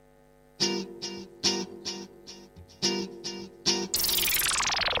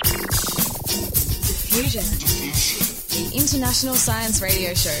Diffusion, the international science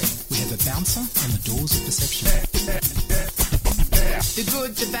radio show. We have a bouncer on the doors of perception. The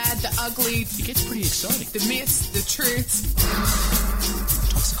good, the bad, the ugly. It gets pretty exciting. The myths, the truths.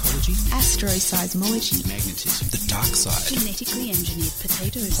 Toxicology. Astroseismology. Magnetism. The dark side. Genetically engineered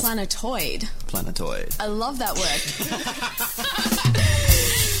potatoes. Planetoid. Planetoid. I love that word.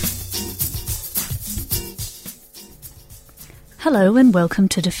 Hello and welcome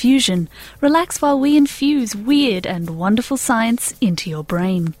to Diffusion. Relax while we infuse weird and wonderful science into your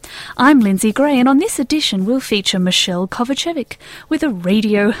brain. I'm Lindsay Gray, and on this edition we'll feature Michelle Kovacevic with a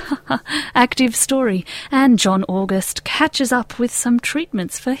radioactive story, and John August catches up with some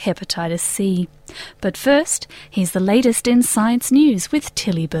treatments for hepatitis C. But first, here's the latest in science news with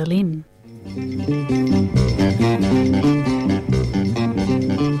Tilly Berlin.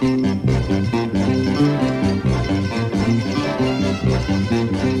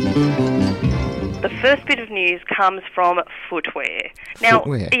 The first bit of news comes from footwear. Now,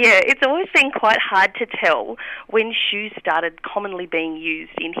 it's always been quite hard to tell when shoes started commonly being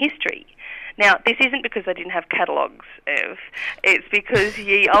used in history. Now, this isn't because they didn't have catalogues, Ev. It's because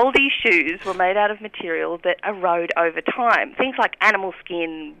ye oldie shoes were made out of material that erode over time. Things like animal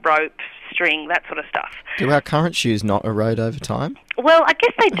skin, rope, string, that sort of stuff. Do our current shoes not erode over time? Well, I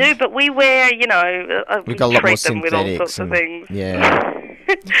guess they do, but we wear, We've got a lot more treat them with all sorts of things. Yeah.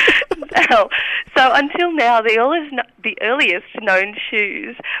 Now, so until now, the earliest known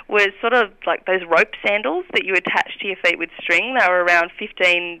shoes were sort of like those rope sandals that you attach to your feet with string. They were around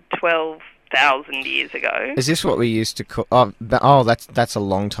 12,000 years ago. Is this what we used to call... Oh, that's a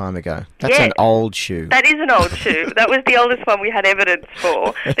long time ago. That's an old shoe. That is an old shoe. That was the oldest one we had evidence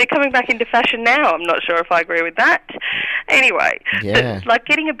for. They're coming back into fashion now. I'm not sure if I agree with that. Anyway, but,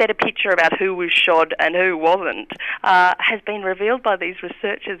 getting a better picture about who was shod and who wasn't has been revealed by these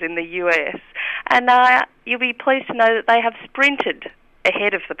researchers in the US. And you'll be pleased to know that they have sprinted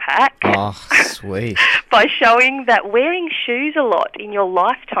ahead of the pack. Oh, sweet. By showing that wearing shoes a lot in your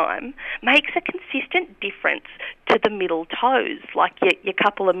lifetime makes a consistent difference to the middle toes, like your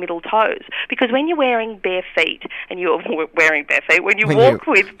couple of middle toes. Because when you're wearing bare feet, and you're wearing bare feet, when you walk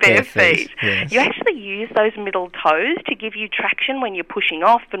with bare feet, yes, you actually use those middle toes to give you traction when you're pushing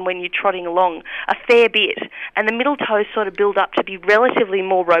off and when you're trotting along a fair bit. And the middle toes sort of build up to be relatively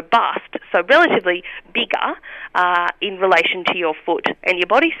more robust, so relatively bigger in relation to your foot and your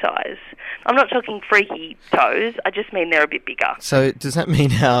body size. I'm not talking freaky toes, I just mean they're a bit bigger. So does that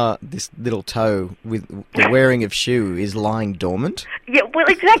mean this little toe with the wearing of shoe is lying dormant? Yeah, well,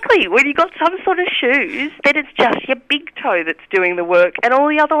 exactly. When you've got some sort of shoes, then it's just your big toe that's doing the work and all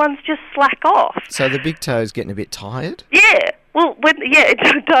the other ones just slack off. So the big toe's getting a bit tired? Yeah. Well,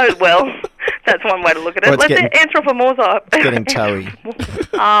 that's one way to look at it. Let's anthropomorphize. It's getting toey.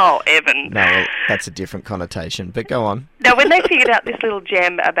 Oh, Evan. No, that's a different connotation, but go on. Now, when they figured out this little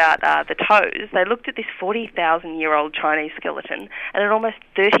gem about the toes, they looked at this 40,000-year-old Chinese skeleton and an almost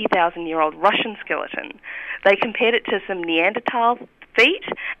 30,000-year-old Russian skeleton. They compared it to some Neanderthal feet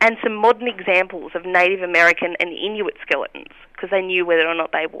and some modern examples of Native American and Inuit skeletons, because they knew whether or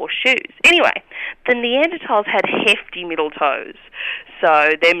not they wore shoes. Anyway, the Neanderthals had hefty middle toes,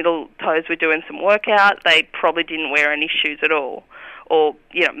 so their middle toes were doing some workout. They probably didn't wear any shoes at all, or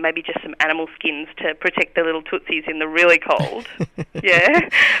maybe just some animal skins to protect their little tootsies in the really cold. Yeah,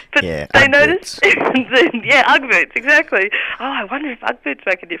 but they noticed. Ugg boots, exactly. Oh, I wonder if Ugg boots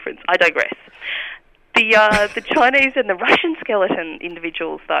make a difference. I digress. The Chinese and the Russian skeleton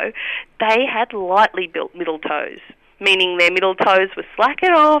individuals, though, they had lightly built middle toes, meaning their middle toes were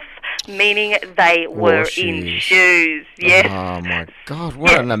slacking off, meaning they were in shoes. Yes. Oh, my God,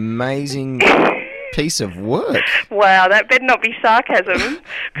 what an amazing piece of work. Wow, that better not be sarcasm.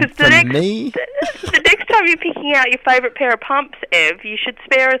 Because the next time you're picking out your favourite pair of pumps, Ev, you should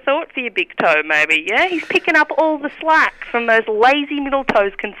spare a thought for your big toe, maybe, yeah? He's picking up all the slack from those lazy middle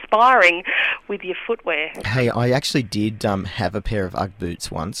toes conspiring with your footwear. Hey, I actually did have a pair of Ugg boots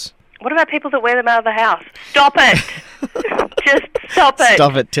once. What about people that wear them out of the house? Stop it! Just stop it!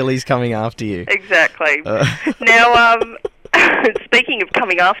 Stop it, Tilly's coming after you. Exactly. Now, speaking of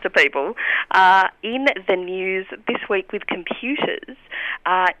coming after people, in the news this week with computers,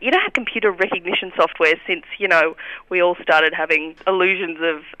 how computer recognition software, since, we all started having illusions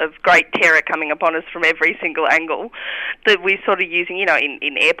of great terror coming upon us from every single angle, that we're sort of using,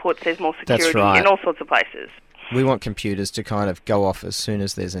 in airports there's more security. That's right. In all sorts of places. We want computers to kind of go off as soon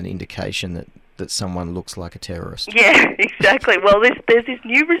as there's an indication that that someone looks like a terrorist. Yeah, exactly. Well, there's this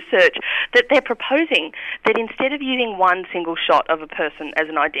new research that they're proposing that instead of using one single shot of a person as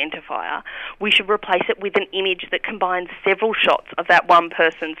an identifier, we should replace it with an image that combines several shots of that one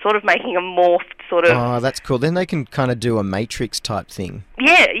person, sort of making a morphed sort of... Oh, that's cool. Then they can kind of do a Matrix type thing.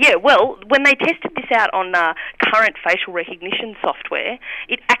 Yeah. Well, when they tested this out on current facial recognition software,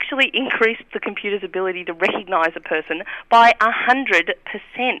 it actually increased the computer's ability to recognise a person by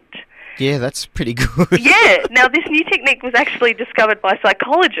 100%. Yeah, that's pretty good. Yeah. Now, this new technique was actually discovered by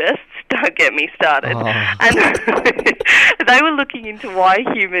psychologists. Don't get me started. Oh. And they were looking into why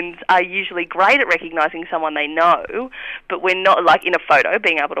humans are usually great at recognising someone they know, but we're not, like in a photo,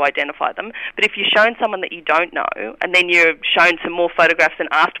 being able to identify them. But if you're shown someone that you don't know, and then you're shown some more photographs and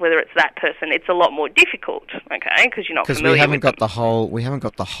asked whether it's that person, it's a lot more difficult, okay, because you're not familiar with them. We haven't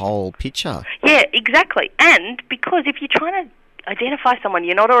got the whole picture. Yeah, exactly. And because if you're trying to identify someone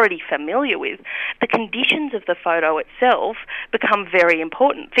you're not already familiar with, the conditions of the photo itself become very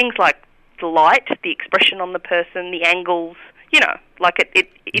important. Things like the light, the expression on the person, the angles, like it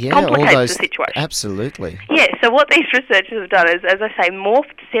complicates the situation. Absolutely. Yeah, so what these researchers have done is, as I say,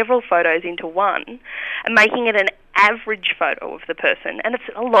 morphed several photos into one and making it an average photo of the person, and it's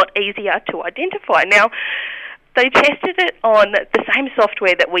a lot easier to identify. Now, they tested it on the same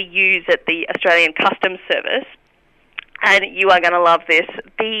software that we use at the Australian Customs Service, and you are going to love this.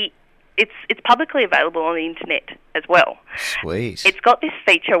 It's publicly available on the internet as well. Sweet. It's got this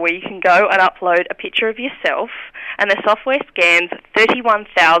feature where you can go and upload a picture of yourself, and the software scans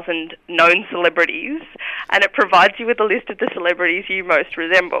 31,000 known celebrities, and it provides you with a list of the celebrities you most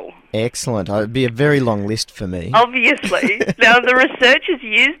resemble. Excellent. It'd be a very long list for me. Obviously. Now, the researchers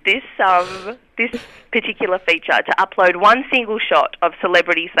used this particular feature to upload one single shot of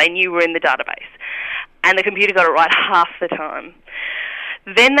celebrities they knew were in the database, and the computer got it right half the time.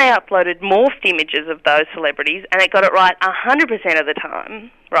 Then they uploaded morphed images of those celebrities, and it got it right 100% of the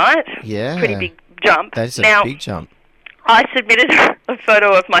time, right? Yeah. Pretty big jump. That's a big jump. I submitted a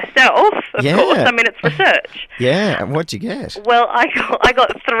photo of myself, of course. I mean, it's research. Yeah, and what'd you get? Well, I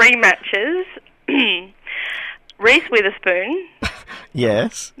got 3 matches. Reese Witherspoon.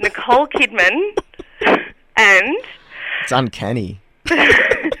 Yes. Nicole Kidman. And... It's uncanny.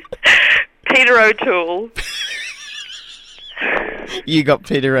 Peter O'Toole. You got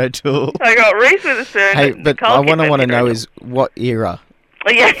Peter O'Toole. I got Reese Witherspoon. Hey, but Nicole I want to know O'Toole. is what era?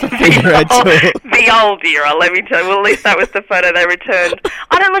 Yes, the old era, let me tell you. Well, at least that was the photo they returned.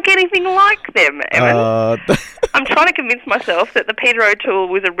 I don't look anything like them, Evan. I'm trying to convince myself that the Peter O'Toole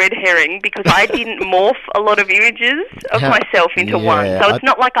was a red herring because I didn't morph a lot of images of myself into one. So it's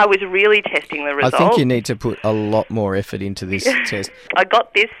not like I was really testing the result. I think you need to put a lot more effort into this test. I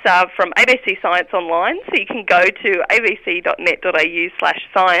got this from ABC Science Online, so you can go to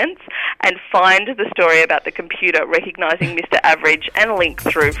abc.net.au/science and find the story about the computer recognising Mr. Average and link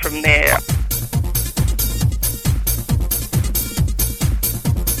through from there.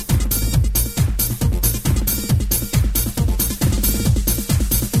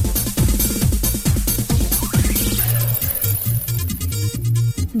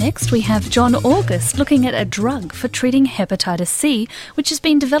 Next, we have John August looking at a drug for treating hepatitis C, which has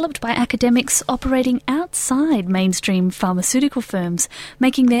been developed by academics operating outside mainstream pharmaceutical firms,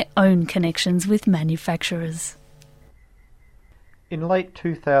 making their own connections with manufacturers. In late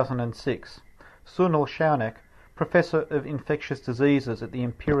 2006, Sunil Shaunak, Professor of Infectious Diseases at the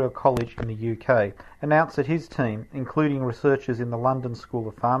Imperial College in the UK, announced that his team, including researchers in the London School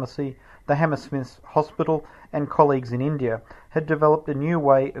of Pharmacy, the Hammersmith Hospital and colleagues in India, had developed a new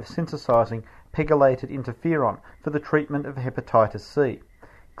way of synthesizing pegylated interferon for the treatment of hepatitis C.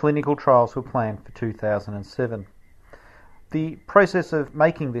 Clinical trials were planned for 2007. The process of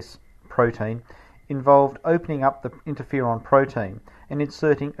making this protein involved opening up the interferon protein and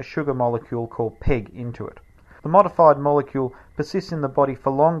inserting a sugar molecule called PEG into it. The modified molecule persists in the body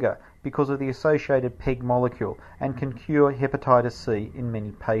for longer because of the associated PEG molecule and can cure hepatitis C in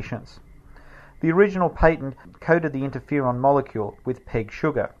many patients. The original patent coated the interferon molecule with PEG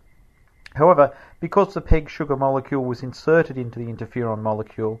sugar. However, because the PEG sugar molecule was inserted into the interferon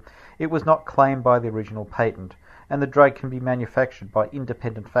molecule, it was not claimed by the original patent, and the drug can be manufactured by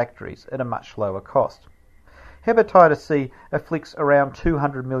independent factories at a much lower cost. Hepatitis C afflicts around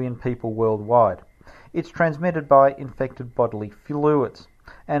 200 million people worldwide. It's transmitted by infected bodily fluids,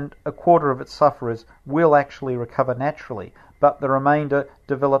 and a quarter of its sufferers will actually recover naturally, but the remainder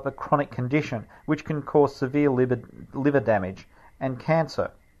develop a chronic condition which can cause severe liver damage and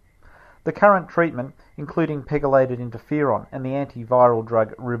cancer. The current treatment, including pegylated interferon and the antiviral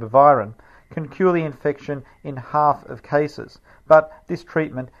drug ribavirin, can cure the infection in half of cases, but this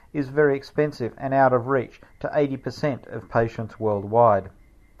treatment is very expensive and out of reach to 80% of patients worldwide.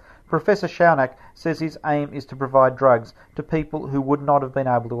 Professor Schaunack says his aim is to provide drugs to people who would not have been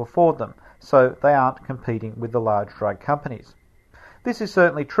able to afford them, so they aren't competing with the large drug companies. This is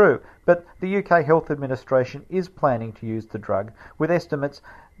certainly true, but the UK Health Administration is planning to use the drug, with estimates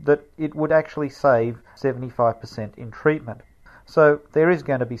that it would actually save 75% in treatment. So there is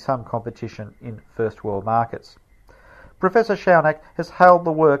going to be some competition in first world markets. Professor Schaunack has hailed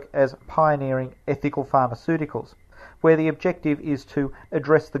the work as pioneering ethical pharmaceuticals, where the objective is to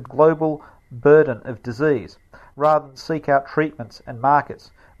address the global burden of disease, rather than seek out treatments and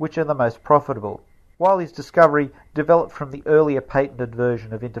markets, which are the most profitable. While his discovery developed from the earlier patented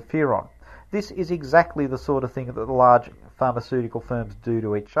version of interferon, this is exactly the sort of thing that the large pharmaceutical firms do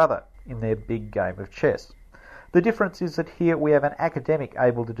to each other in their big game of chess. The difference is that here we have an academic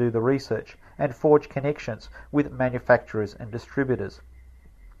able to do the research and forge connections with manufacturers and distributors.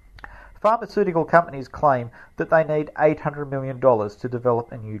 Pharmaceutical companies claim that they need $800 million to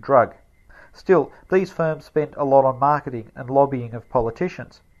develop a new drug. Still, these firms spend a lot on marketing and lobbying of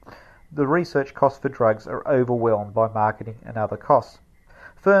politicians. The research costs for drugs are overwhelmed by marketing and other costs.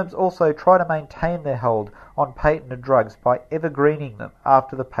 Firms also try to maintain their hold on patented drugs by evergreening them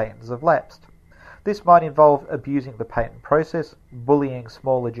after the patents have lapsed. This might involve abusing the patent process, bullying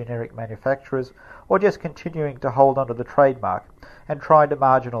smaller generic manufacturers, or just continuing to hold onto the trademark and trying to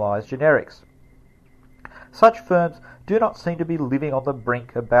marginalise generics. Such firms do not seem to be living on the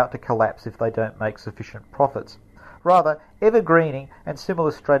brink about to collapse if they don't make sufficient profits. Rather, evergreening and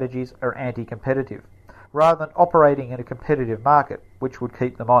similar strategies are anti-competitive. Rather than operating in a competitive market, which would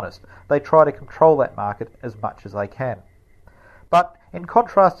keep them honest, they try to control that market as much as they can. But in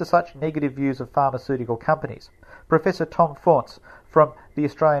contrast to such negative views of pharmaceutical companies, Professor Tom Faunce from the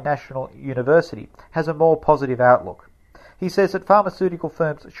Australian National University has a more positive outlook. He says that pharmaceutical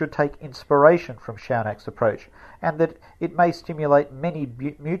firms should take inspiration from Schaunack's approach and that it may stimulate many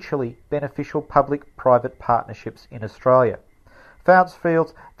mutually beneficial public-private partnerships in Australia. Faunce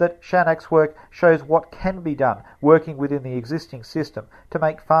feels that Schaunack's work shows what can be done working within the existing system to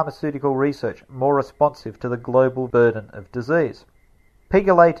make pharmaceutical research more responsive to the global burden of disease.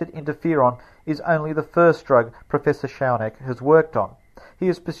 Pegylated interferon is only the first drug Professor Schaunack has worked on. He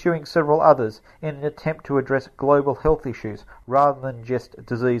is pursuing several others in an attempt to address global health issues rather than just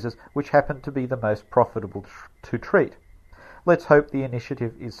diseases which happen to be the most profitable to treat. Let's hope the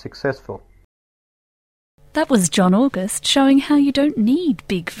initiative is successful. That was John August showing how you don't need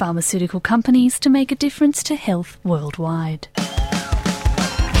big pharmaceutical companies to make a difference to health worldwide.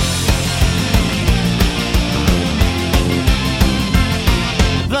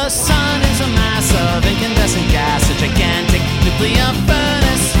 The sun is a mass of incandescent gas, a gigantic nuclear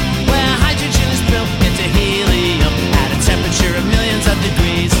furnace where hydrogen is built into helium at a temperature of millions of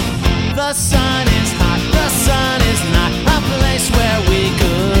degrees. The sun is hot, the sun is not a place where we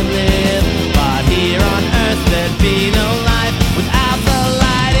could live, but here on Earth there'd be no life without the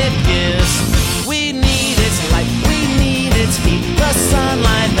light it gives. We need its light, we need its heat, the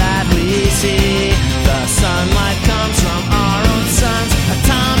sunlight that we see. The sunlight comes from our own sun's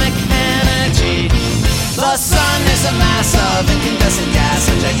atomic energy. The sun is a mass of incandescent gas,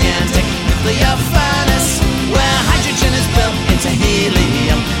 a gigantic nuclear furnace where hydrogen is built into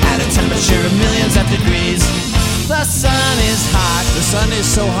helium at a temperature of millions of degrees. The sun is hot. The sun is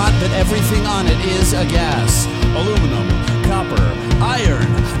so hot that everything on it is a gas. Aluminum, copper, iron,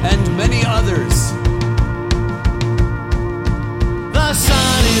 and many others. The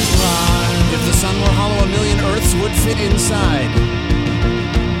sun is large. If the sun were hollow, 1,000,000 Earths would fit inside.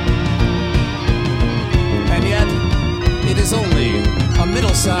 And yet, it is only a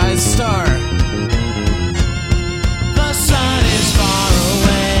middle-sized star. The sun is far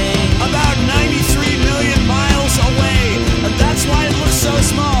away, About 93 million miles away, and that's why it looks so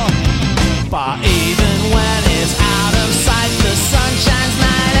small. but even when it's out of sight, the sun shines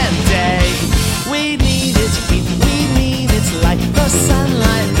night and day. We need its heat, we need its light, the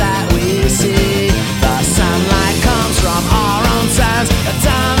sunlight that we see. The sunlight comes from our own sun's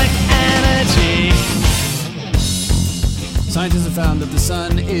atomic energy. Scientists have found that the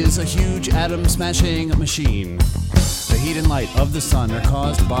sun is a huge atom-smashing machine. The heat and light of the sun are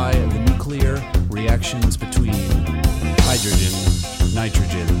caused by the nuclear reactions between hydrogen,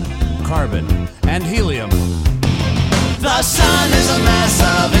 nitrogen, carbon, and helium. The sun is a mass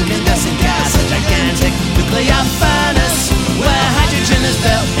of incandescent gas, a gigantic nuclear furnace where hydrogen is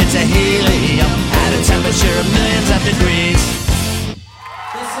built into helium at a temperature of millions of degrees.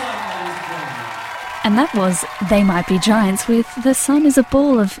 And And that was They Might Be Giants with The Sun is a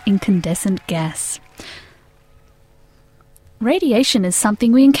Ball of Incandescent Gas. Radiation is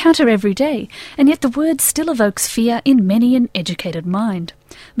something we encounter every day, and yet the word still evokes fear in many an educated mind.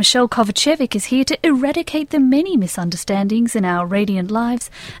 Michelle Kovacevic is here to eradicate the many misunderstandings in our radiant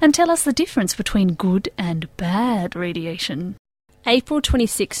lives and tell us the difference between good and bad radiation. April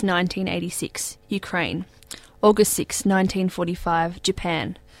 26, 1986, Ukraine. August 6, 1945,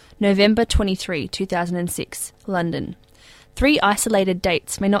 Japan. November 23, 2006, London. 3 isolated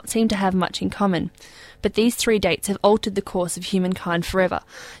dates may not seem to have much in common, but these 3 dates have altered the course of humankind forever,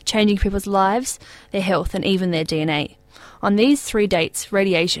 changing people's lives, their health, and even their DNA. On these 3 dates,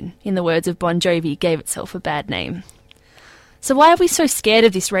 radiation, in the words of Bon Jovi, gave itself a bad name. So why are we so scared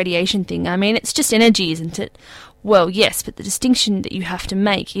of this radiation thing? I mean, it's just energy, isn't it? Well, yes, but the distinction that you have to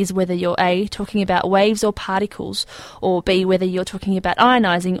make is whether you're A, talking about waves or particles, or B, whether you're talking about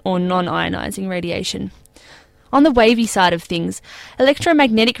ionising or non-ionising radiation. On the wavy side of things,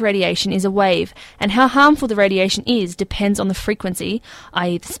 electromagnetic radiation is a wave, and how harmful the radiation is depends on the frequency,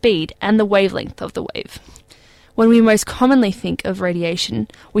 i.e. the speed, and the wavelength of the wave. When we most commonly think of radiation,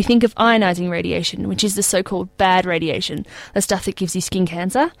 we think of ionising radiation, which is the so-called bad radiation, the stuff that gives you skin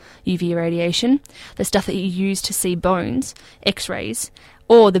cancer, UV radiation, the stuff that you use to see bones, X-rays,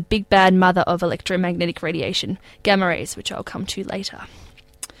 or the big bad mother of electromagnetic radiation, gamma rays, which I'll come to later.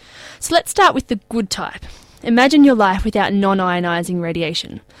 So let's start with the good type. Imagine your life without non-ionising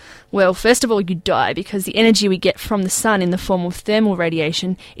radiation. Well, first of all, you die because the energy we get from the sun in the form of thermal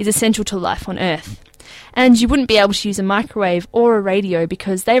radiation is essential to life on Earth. And you wouldn't be able to use a microwave or a radio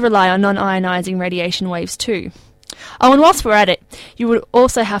because they rely on non-ionising radiation waves too. Oh, and whilst we're at it, you would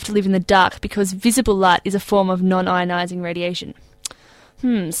also have to live in the dark because visible light is a form of non-ionising radiation.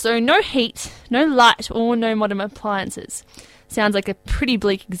 So no heat, no light, or no modern appliances. Sounds like a pretty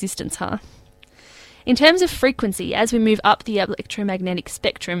bleak existence, huh? In terms of frequency, as we move up the electromagnetic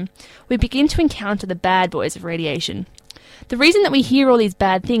spectrum, we begin to encounter the bad boys of radiation. The reason that we hear all these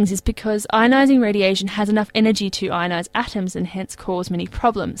bad things is because ionising radiation has enough energy to ionise atoms and hence cause many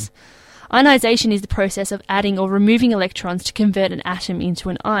problems. Ionisation is the process of adding or removing electrons to convert an atom into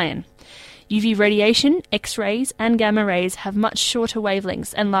an ion. UV radiation, X-rays and gamma rays have much shorter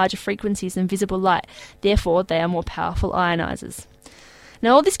wavelengths and larger frequencies than visible light, therefore they are more powerful ionisers.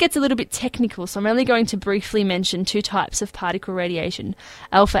 Now all this gets a little bit technical, so I'm only going to briefly mention 2 types of particle radiation,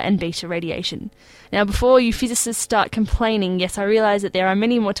 alpha and beta radiation. Now before you physicists start complaining, yes, I realise that there are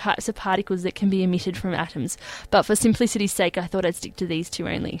many more types of particles that can be emitted from atoms, but for simplicity's sake I thought I'd stick to these 2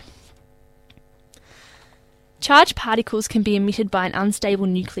 only. Charged particles can be emitted by an unstable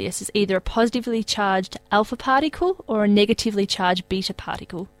nucleus as either a positively charged alpha particle or a negatively charged beta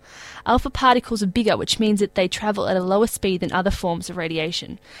particle. Alpha particles are bigger, which means that they travel at a lower speed than other forms of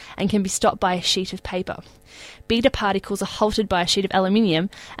radiation and can be stopped by a sheet of paper. Beta particles are halted by a sheet of aluminium,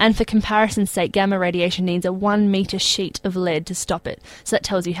 and for comparison's sake, gamma radiation needs a 1 metre sheet of lead to stop it, so that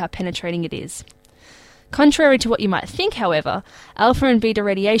tells you how penetrating it is. Contrary to what you might think, however, alpha and beta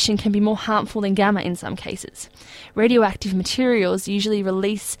radiation can be more harmful than gamma in some cases. Radioactive materials usually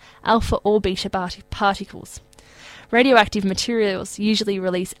release alpha or beta particles. Radioactive materials usually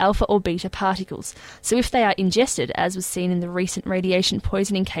release alpha or beta particles, so if they are ingested, as was seen in the recent radiation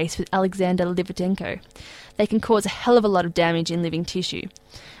poisoning case with Alexander Livadenko, they can cause a hell of a lot of damage in living tissue.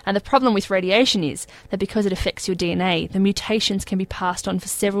 And the problem with radiation is that because it affects your DNA, the mutations can be passed on for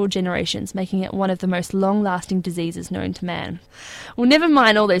several generations, making it one of the most long-lasting diseases known to man. Well, never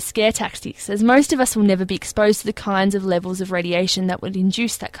mind all those scare tactics, as most of us will never be exposed to the kinds of levels of radiation that would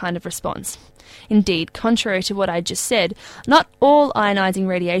induce that kind of response. Indeed, contrary to what I just said, not all ionising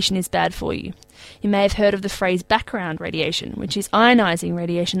radiation is bad for you. You may have heard of the phrase background radiation, which is ionising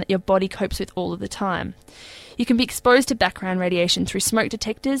radiation that your body copes with all of the time. You can be exposed to background radiation through smoke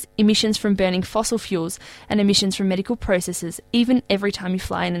detectors, emissions from burning fossil fuels, and emissions from medical processes, even every time you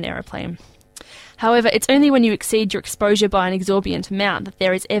fly in an aeroplane. However, it's only when you exceed your exposure by an exorbitant amount that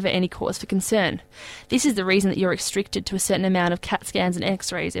there is ever any cause for concern. This is the reason that you're restricted to a certain amount of CAT scans and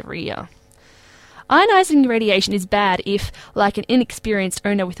X-rays every year. Ionising radiation is bad if, like an inexperienced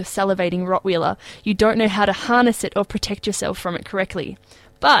owner with a salivating Rottweiler, you don't know how to harness it or protect yourself from it correctly.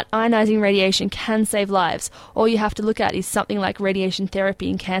 But ionising radiation can save lives. All you have to look at is something like radiation therapy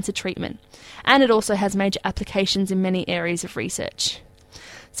and cancer treatment. And it also has major applications in many areas of research.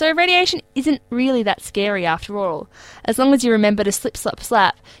 So radiation isn't really that scary after all. As long as you remember to slip, slap,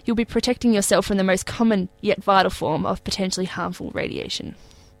 slap, you'll be protecting yourself from the most common yet vital form of potentially harmful radiation.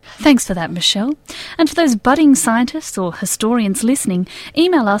 Thanks for that, Michelle. And for those budding scientists or historians listening,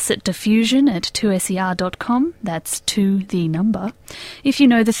 email us at diffusion@2ser.com. That's 2 the number. If you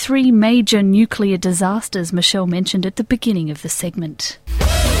know the 3 major nuclear disasters Michelle mentioned at the beginning of the segment.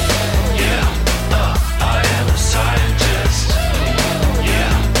 I am a scientist.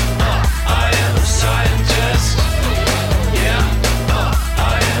 I am a scientist.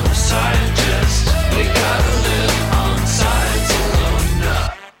 I am a scientist. We gotta live on science alone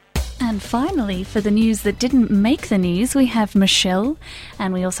now. And finally, for the news that didn't make the news, we have Michelle,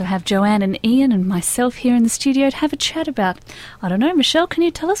 and we also have Joanne and Ian and myself here in the studio to have a chat about. I don't know, Michelle, can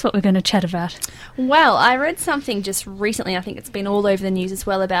you tell us what we're going to chat about? Well, I read something just recently, I think it's been all over the news as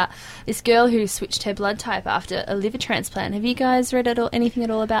well, about this girl who switched her blood type after a liver transplant. Have you guys read anything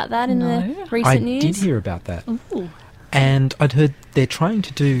at all about that in the recent news? I did hear about that. Ooh. And I'd heard they're trying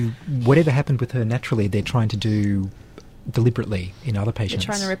to do whatever happened with her naturally, they're trying to do deliberately in other patients.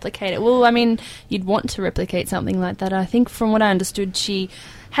 They're trying to replicate it. Well, I mean, you'd want to replicate something like that. I think from what I understood, she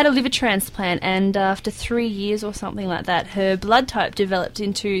had a liver transplant, and after 3 years or something like that, her blood type developed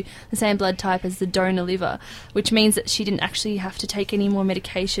into the same blood type as the donor liver, which means that she didn't actually have to take any more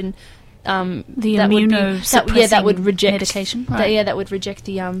medication. That would reject medication. Right. That would reject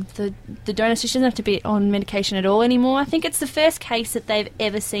the donor. So she doesn't have to be on medication at all anymore. I think it's the first case that they've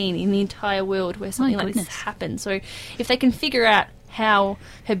ever seen in the entire world where something like this happened. So if they can figure out how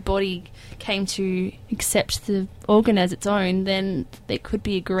her body came to accept the organ as its own, then it could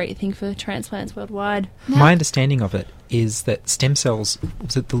be a great thing for transplants worldwide. My understanding of it is that stem cells,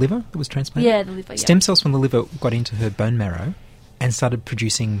 was it the liver that was transplanted? Yeah, the liver, Stem cells from the liver got into her bone marrow and started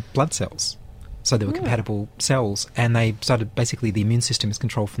producing blood cells. So they were compatible cells, and they started, basically the immune system is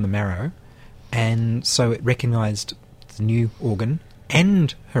controlled from the marrow, and so it recognised the new organ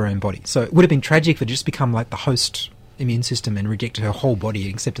and her own body. So it would have been tragic if it just become like the host immune system and rejected her whole body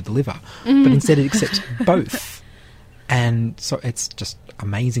and accepted the liver. But instead it accepts both. And so it's just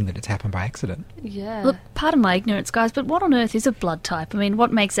amazing that it's happened by accident. Yeah. Look, pardon my ignorance, guys, but what on earth is a blood type? I mean,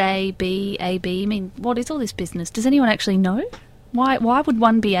 what makes A, B, AB? I mean, what is all this business? Does anyone actually know? Why would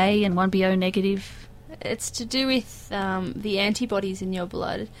one be A and one be O negative? It's to do with the antibodies in your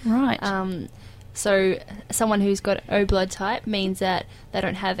blood. Right. So someone who's got O blood type means that they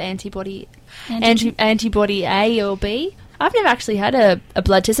don't have antibody A or B. I've never actually had a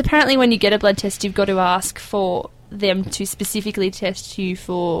blood test. Apparently when you get a blood test, you've got to ask for them to specifically test you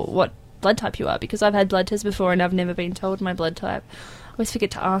for what blood type you are, because I've had blood tests before and I've never been told my blood type. I always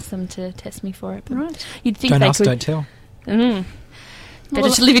forget to ask them to test me for it. But right. You'd think don't they ask, could. don't tell. Better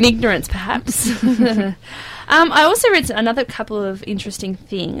to live in ignorance, perhaps. I also read another couple of interesting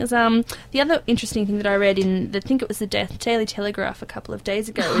things. The other interesting thing that I read in, I think it was the Daily Telegraph a couple of days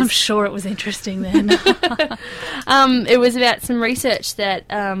ago. I'm sure it was interesting then. It was about some research that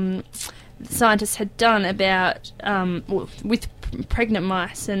scientists had done about with pregnant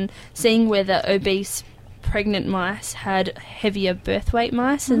mice and seeing whether obese pregnant mice had heavier birth weight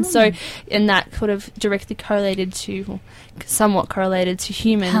mice, and that sort of directly correlated to, somewhat correlated to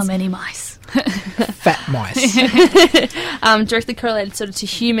humans. How many mice? Fat mice. Directly correlated sort of to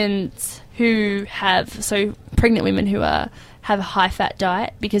humans who have, so pregnant women who have a high fat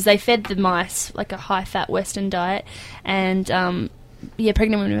diet, because they fed the mice like a high fat Western diet, and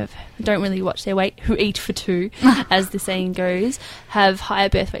pregnant women who don't really watch their weight, who eat for two, as the saying goes, have higher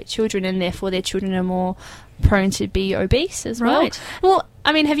birth weight children, and therefore their children are more prone to be obese as well. Right. Well,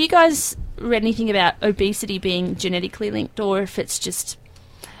 I mean, have you guys read anything about obesity being genetically linked, or if it's just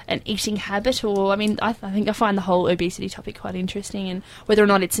an eating habit? Or, I mean, I think I find the whole obesity topic quite interesting, and whether or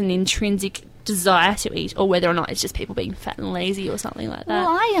not it's an intrinsic desire to eat, or whether or not it's just people being fat and lazy or something like that.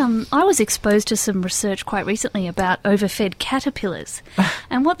 Well, I was exposed to some research quite recently about overfed caterpillars,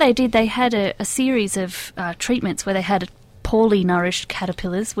 and what they did, they had a series of treatments where they had poorly nourished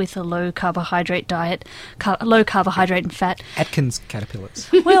caterpillars with a low carbohydrate diet, low carbohydrate and fat. Atkins caterpillars.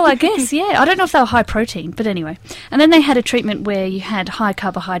 Well, I guess, yeah. I don't know if they were high protein, but anyway. And then they had a treatment where you had high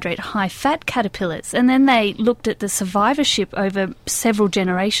carbohydrate, high fat caterpillars, and then they looked at the survivorship over several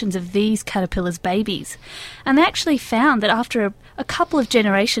generations of these caterpillars' babies. And they actually found that after a couple of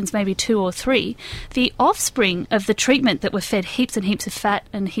generations, maybe 2 or 3, the offspring of the treatment that were fed heaps and heaps of fat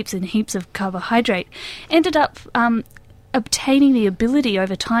and heaps of carbohydrate ended up obtaining the ability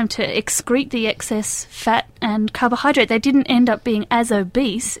over time to excrete the excess fat and carbohydrate. They didn't end up being as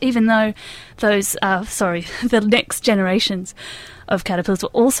obese, even though those, the next generations of caterpillars were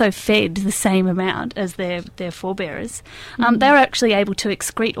also fed the same amount as their forebearers. They were actually able to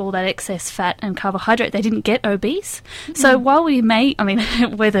excrete all that excess fat and carbohydrate. They didn't get obese. So while we may, I mean,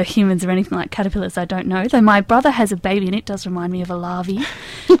 whether humans are anything like caterpillars, I don't know, though my brother has a baby and it does remind me of a larvae.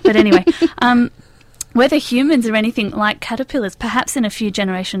 But anyway, whether humans are anything like caterpillars, perhaps in a few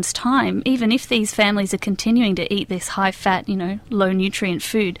generations' time, even if these families are continuing to eat this high-fat, low-nutrient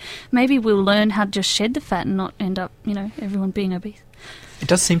food, maybe we'll learn how to just shed the fat and not end up, everyone being obese. It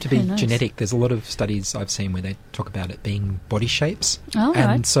does seem to be genetic. There's a lot of studies I've seen where they talk about it being body shapes. Oh, and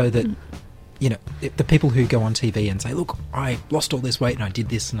right. so that, the people who go on TV and say, look, I lost all this weight and I did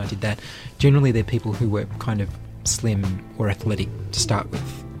this and I did that, generally they're people who were kind of slim or athletic to start with.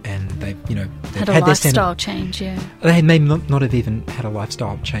 And they've, had a lifestyle change, yeah. They may not have even had a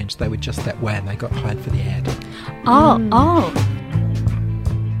lifestyle change. They were just that way and they got hired for the ad. Oh.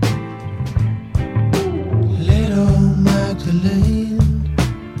 Little Magdalene,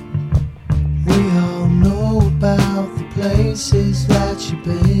 we all know about the places that you've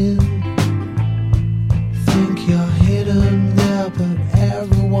been. Think you're hidden there, but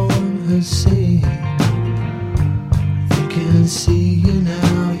everyone has seen. They can see you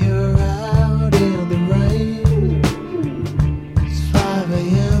now, you're out in the rain. It's 5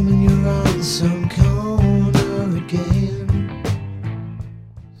 a.m. and you're on some corner again.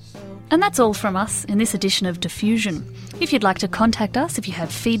 And that's all from us in this edition of Diffusion. If you'd like to contact us, if you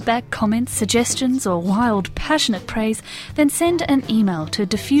have feedback, comments, suggestions or wild, passionate praise, then send an email to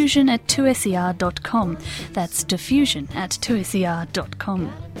diffusion@2ser.com. That's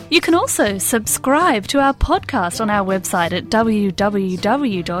diffusion@2ser.com. You can also subscribe to our podcast on our website at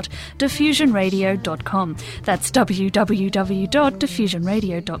www.diffusionradio.com. That's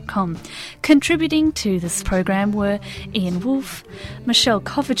www.diffusionradio.com. Contributing to this program were Ian Wolfe, Michelle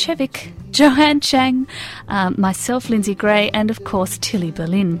Kovacevic, Joanne Chang, myself, Lindsay Gray, and of course Tilly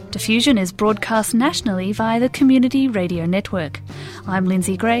Berlin. Diffusion is broadcast nationally via the Community Radio Network. I'm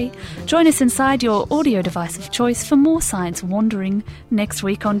Lindsay Gray. Join us inside your audio device of choice for more science wandering next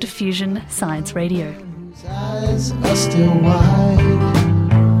week on Diffusion Science Radio. Eyes are still wide.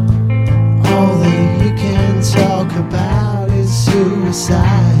 All that you can talk about is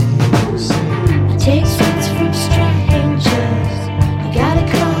suicide. I take sweets from strangers. You gotta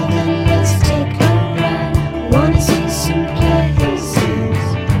call them, let's take a ride. Wanna see some places.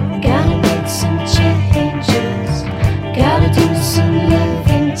 Gotta make some changes. Gotta do some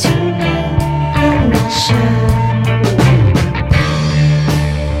living tonight. I'm not sure.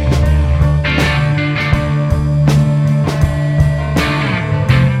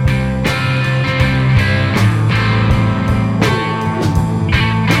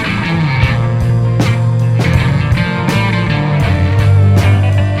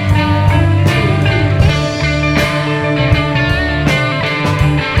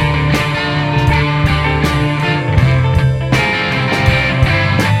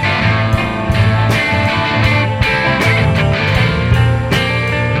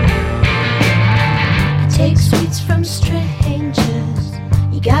 Take sweets from strangers.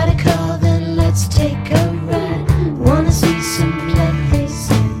 You gotta call, then let's take a